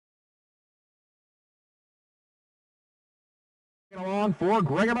Along for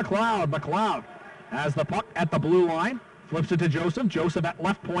Gregor McLeod. McLeod has the puck at the blue line. Flips it to Joseph. Joseph at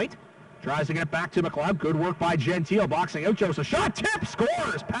left point. Tries to get it back to McLeod. Good work by Gentile. Boxing out Joseph. Shot tip.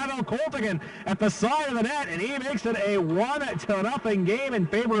 Scores. Pavel Koltigan at the side of the net. And he makes it a 1-0 game in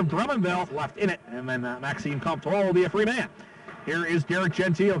favor of Drummondville. Left in it. And then Maxime Comtois will be a free man. Here is Derek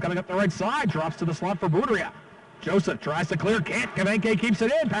Gentile coming up the right side. Drops to the slot for Boudria. Joseph tries to clear. Can't. Gavenke keeps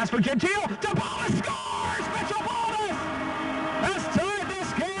it in. Pass for Gentile. DeBonis scores. Mitchell Bonis has tied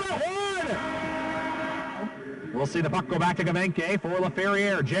this game at 1. We'll see the puck go back to Gavenke for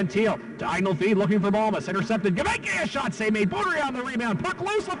LaFerriere. Gentile, diagonal feed, looking for Balmas. Intercepted. Gavenke, a shot save made. Boudria on the rebound. Puck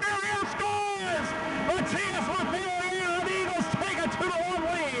loose. LaFerriere scores. Matthias LaFerriere. The Eagles take a 2-1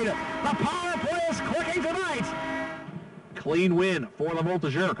 lead. The power play is clicking tonight. Clean win for the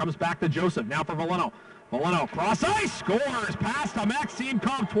Voltigeurs. Comes back to Joseph. Now for Valeno. Valeno cross ice, scores, pass to Maxime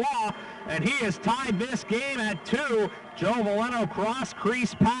Comtois, and he has tied this game at 2. Joe Valeno cross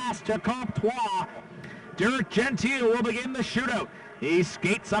crease pass to Comtois. Derek Gentile will begin the shootout. He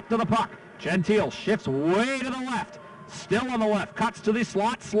skates up to the puck. Gentile shifts way to the left. Still on the left, cuts to the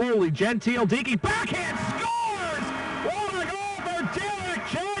slot slowly. Gentile deking, backhand, scores! What a goal for Derek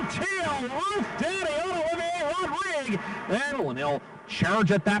Gentile! Roof daddy on Olivier Rodrigue. And he'll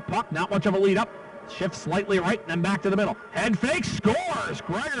charge at that puck, not much of a lead up. Shifts slightly right and then back to the middle. Head fake, scores!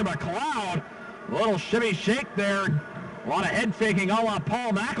 Gregor McLeod. A little shimmy shake there. A lot of head faking a la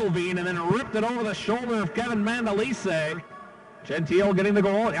Paul McElveen, and then ripped it over the shoulder of Kevin Mandalise. Gentile getting the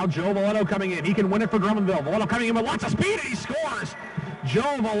goal. Now Joe Valeno coming in. He can win it for Drummondville. Valeno coming in with lots of speed, and he scores!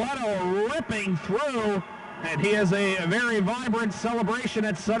 Joe Valeno ripping through, and he has a very vibrant celebration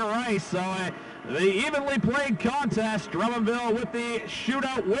at center ice. So the evenly played contest, Drummondville with the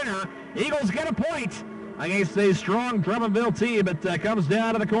shootout winner. Eagles get a point against a strong Drummondville team. It comes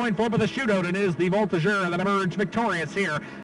down to the coin flip of the shootout, and it is the Voltigeurs that emerge victorious here